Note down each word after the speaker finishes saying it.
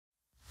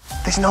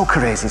There's no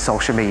careers in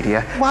social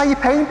media. Why are you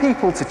paying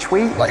people to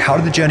tweet? Like, how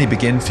did the journey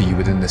begin for you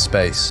within this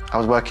space? I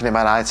was working in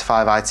my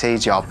 9-to-5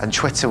 IT job, and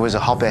Twitter was a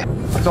hobby.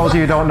 For those of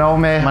you who don't know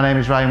me, my name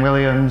is Ryan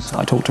Williams.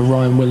 I talked to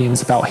Ryan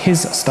Williams about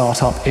his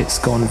startup, It's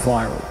Gone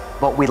Viral.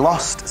 But we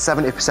lost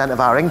 70% of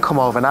our income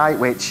overnight,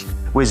 which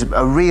was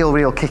a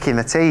real kick in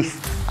the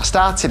teeth. I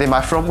started in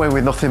my front wing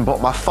with nothing but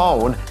my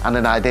phone and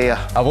an idea.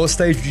 At what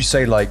stage would you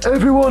say, like,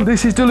 Everyone,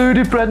 this is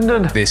Deluded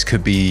Brendan. this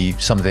could be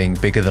something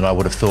bigger than I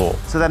would have thought?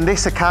 So then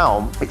this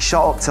account, it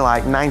shot up to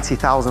like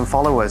 90,000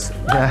 followers.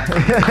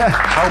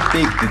 How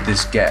big did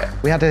this get?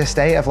 We had an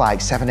estate of like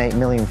 7-8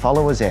 million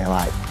followers here,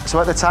 like. So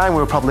at the time,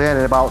 we were probably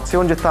earning about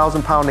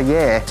 £200,000 a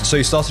year. So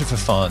you started for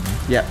fun.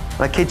 Yeah.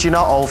 And I kid you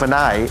not,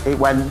 overnight, it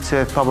went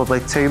to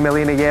probably 2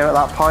 million a year at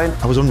that point.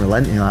 I was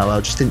unrelenting, like, I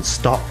just didn't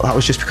stop. That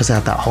was just because I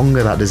had that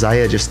hunger, that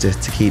desire just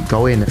to keep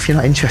going. If you're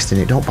not interested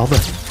in it, don't bother.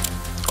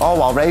 All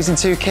while raising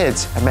 2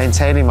 kids and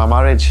maintaining my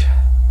marriage.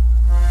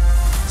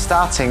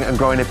 Starting and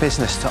growing a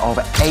business to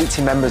over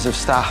 80 members of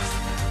staff,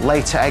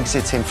 later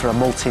exiting for a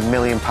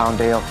multi-million-pound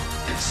deal.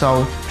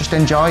 So just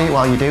enjoy it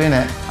while you're doing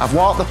it. I've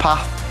walked the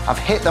path, I've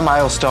hit the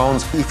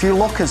milestones. If you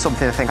look at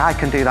something and think, I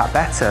can do that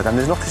better, then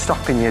there's nothing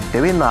stopping you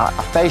doing that.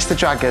 I've faced the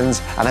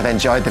dragons and I've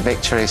enjoyed the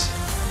victories.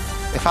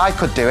 If I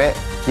could do it,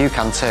 you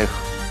can too.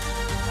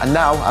 And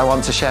now I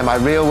want to share my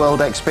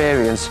real-world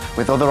experience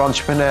with other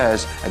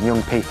entrepreneurs and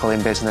young people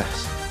in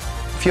business.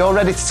 If you're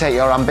ready to take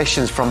your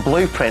ambitions from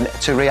blueprint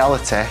to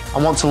reality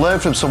and want to learn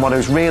from someone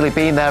who's really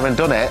been there and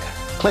done it,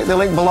 click the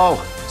link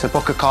below to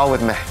book a call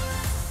with me.